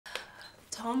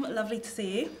Tom, lovely to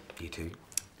see you. You too.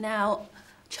 Now,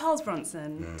 Charles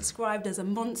Bronson, described as a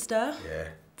monster,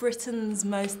 Britain's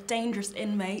most dangerous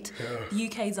inmate, the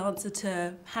UK's answer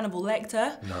to Hannibal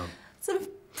Lecter. No. Some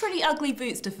pretty ugly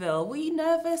boots to fill. Were you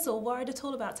nervous or worried at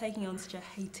all about taking on such a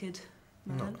hated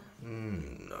man?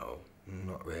 No,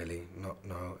 not really. No.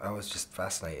 I was just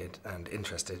fascinated and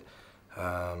interested.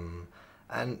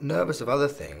 And nervous of other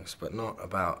things, but not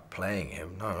about playing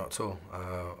him. No, not at all.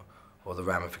 Or the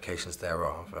ramifications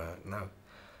thereof. No.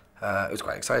 It was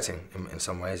quite exciting in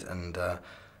some ways, and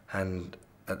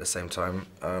at the same time,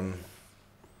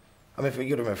 I mean,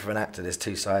 you remember, for an actor, there's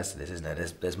two sides to this, isn't there?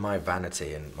 There's my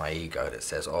vanity and my ego that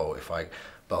says, oh, if I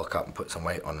bulk up and put some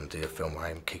weight on and do a film where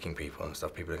I'm kicking people and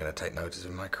stuff, people are going to take notice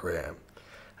of my career.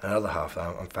 And the other half,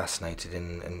 I'm fascinated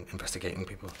in investigating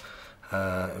people who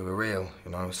are real,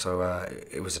 you know. So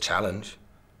it was a challenge,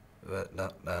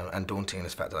 and daunting in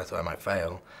the fact that I thought I might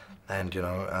fail. And you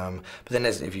know, but then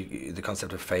there's the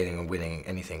concept of failing and winning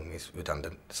anything is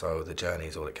redundant. So the journey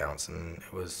is all that counts, and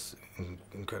it was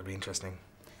incredibly interesting.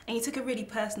 And you took a really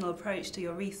personal approach to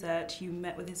your research. You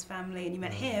met with his family and you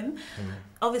met him.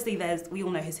 Obviously, we all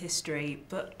know his history,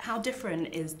 but how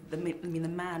different is the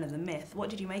man and the myth? What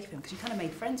did you make of him? Because you kind of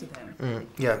made friends with him.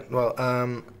 Yeah, well,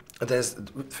 there's,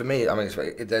 for me, I mean,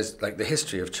 there's like the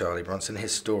history of Charlie Bronson,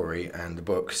 his story and the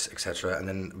books, etc. And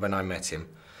then when I met him,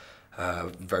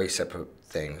 very separate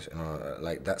things, you know,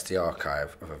 like that's the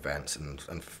archive of events and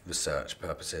research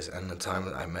purposes, and the time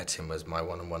that I met him was my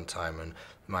one-on-one time and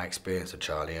my experience of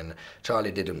Charlie. And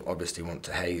Charlie didn't obviously want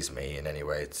to haze me in any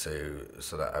way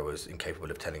so that I was incapable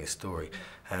of telling his story,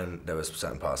 and there was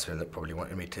certain parts of him that probably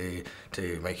wanted me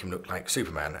to make him look like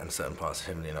Superman, and certain parts of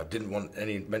him, you know, didn't want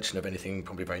any mention of anything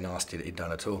probably very nasty that he'd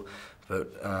done at all.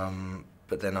 But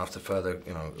then after further,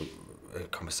 you know,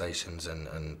 conversations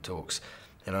and talks,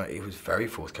 you know, he was very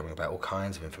forthcoming about all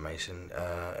kinds of information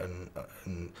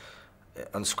and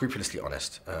unscrupulously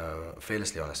honest,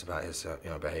 fearlessly honest about his you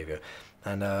know, behaviour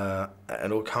and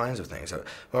all kinds of things. So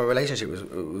my relationship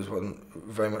was one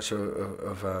very much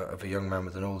of a young man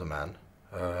with an older man,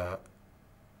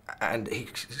 and he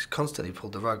constantly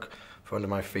pulled the rug from under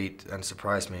my feet and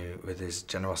surprised me with his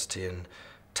generosity and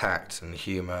tact and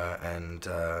humour and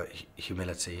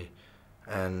humility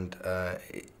and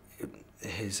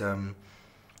his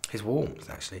warmth,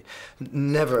 actually.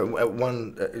 Never,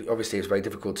 obviously it's very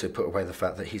difficult to put away the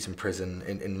fact that he's in prison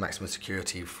in maximum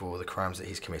security for the crimes that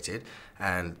he's committed,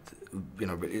 and you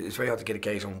know, it's very hard to get a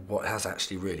gauge on what has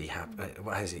actually really happened,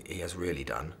 what he has really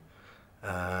done,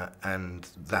 and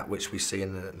that which we see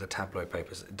in the tabloid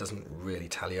papers, it doesn't really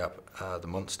tally up. The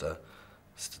monster,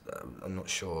 I'm not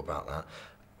sure about that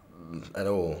at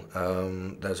all.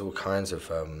 There's all kinds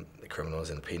of criminals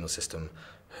in the penal system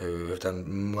who have done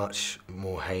much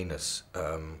more heinous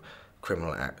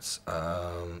criminal acts,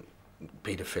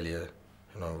 paedophilia,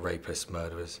 you know, rapists,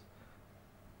 murderers.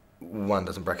 One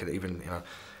doesn't bracket it. Even you know,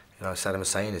 Saddam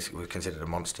Hussein was considered a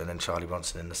monster, and then Charlie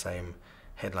Bronson in the same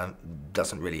headline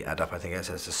doesn't really add up. I think it's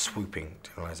a swooping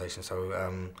generalisation. So.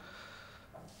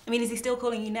 I mean, is he still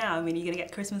calling you now? I mean, are you going to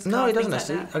get Christmas cards? No, he doesn't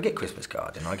actually. Like I get Christmas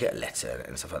cards, you know, I get a letter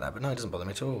and stuff like that, but no, it doesn't bother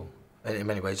me at all. In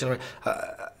many ways, you know,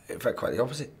 in fact, quite the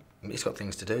opposite. He's got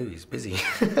things to do, he's busy.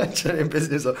 In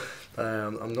business,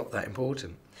 I'm not that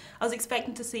important. I was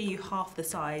expecting to see you half the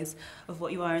size of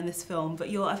what you are in this film, but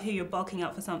I hear you're bulking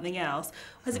up for something else.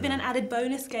 Has it been an added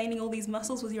bonus gaining all these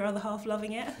muscles with your other half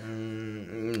loving it?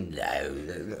 No.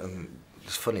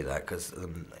 It's funny that, because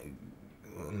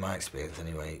in my experience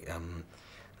anyway,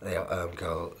 a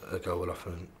girl will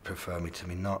often prefer me to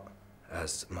be not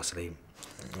as muscly.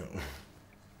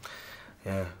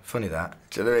 Yeah, funny that.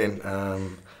 Do you know what I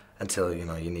mean? Until you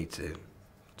know you need to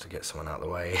get someone out of the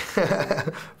way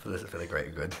for the greater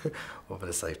good or for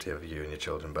the safety of you and your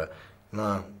children. But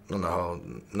no, on the whole,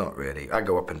 not really. I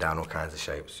go up and down all kinds of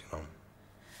shapes, you know.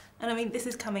 And I mean, this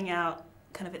is coming out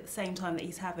kind of at the same time that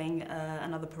he's having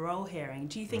another parole hearing.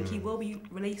 Do you think he will be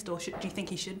released, or do you think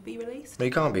he should be released? Well,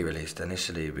 he can't be released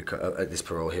initially because, at this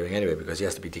parole hearing anyway, because he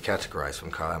has to be decategorised from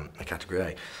a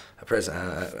Category A prison,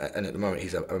 and at the moment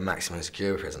he's a maximum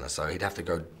secure prisoner, so he'd have to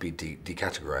go be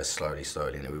decategorised slowly,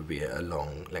 and it would be a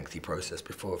long, lengthy process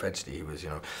before eventually he was, you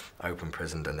know, open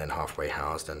prisoned and then halfway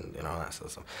housed and, you know, that sort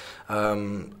of stuff.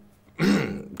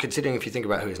 Considering if you think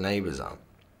about who his neighbours are,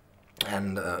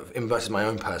 and this is my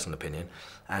own personal opinion,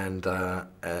 and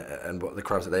what the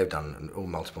crimes that they've done, and all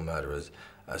multiple murderers,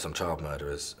 some child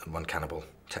murderers, and one cannibal,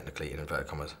 technically, in inverted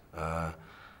commas.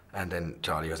 And then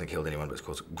Charlie hasn't killed anyone, but has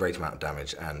caused a great amount of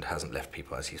damage and hasn't left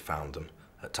people as he's found them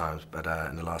at times. But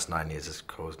in the last 9 years has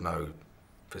caused no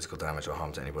physical damage or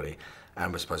harm to anybody,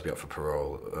 and was supposed to be up for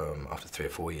parole after 3 or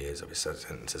 4 years of his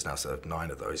sentence. Has now served 9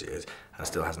 of those years, and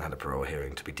still hasn't had a parole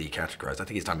hearing to be decategorised. I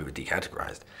think it's time he was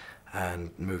decategorised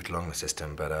and moved along the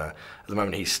system. But at the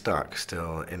moment, he's stuck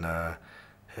still in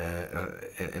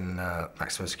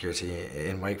maximum security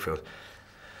in Wakefield.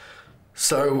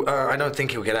 So I don't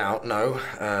think he'll get out. No,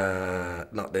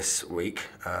 not this week.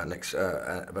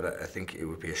 But I think it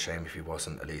would be a shame if he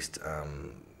wasn't at least.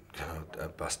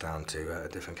 Bust down to a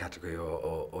different category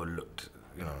or looked,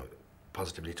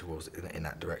 positively towards in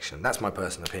that direction. That's my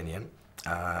personal opinion.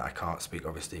 I can't speak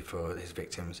obviously for his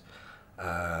victims,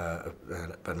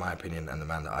 but my opinion and the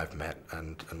man that I've met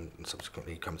and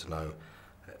subsequently come to know,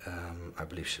 I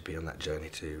believe should be on that journey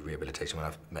to rehabilitation. When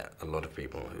I've met a lot of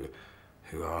people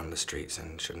who are on the streets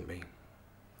and shouldn't be.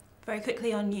 Very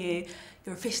quickly on you,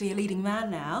 you're officially a leading man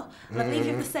now, and I believe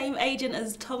you're the same agent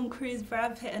as Tom Cruise,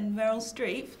 Brad Pitt and Meryl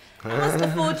Streep. That must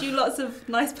afford you lots of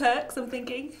nice perks, I'm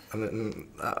thinking.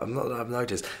 I've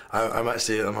noticed.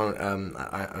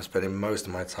 I'm spending most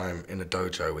of my time in a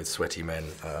dojo with sweaty men,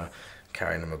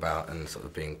 carrying them about and sort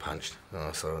of being punched.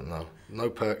 So no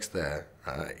perks there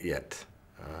yet.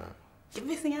 You're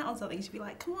missing out on something. You should be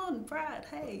like, come on, Brad,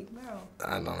 hey, Meryl.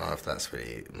 I don't know if that's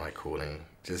really my calling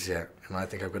just yet. And I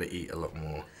think I've got to eat a lot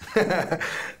more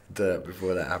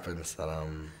before that happens.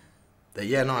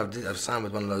 I've signed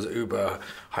with one of those uber,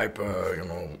 hyper,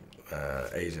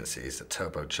 agencies, the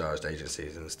turbocharged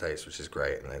agencies in the States, which is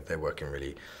great. And they're working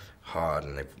really hard,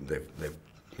 and they've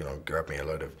grabbed me a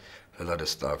load of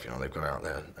stuff. They've gone out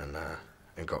there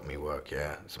and got me work.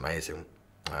 Yeah, it's amazing.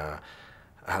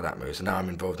 How that moves. And now I'm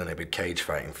involved in a big cage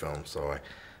fighting film, so I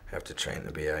have to train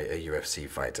to be a UFC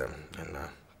fighter. And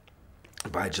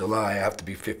by July, I have to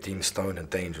be 15 stone and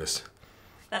dangerous.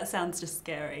 That sounds just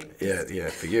scary. Yeah,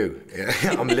 for you.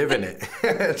 Yeah, I'm living it.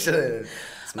 It's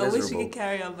I wish you could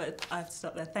carry on, but I have to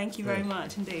stop there. Thank you very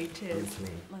much indeed. Cheers.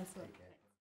 Nice work.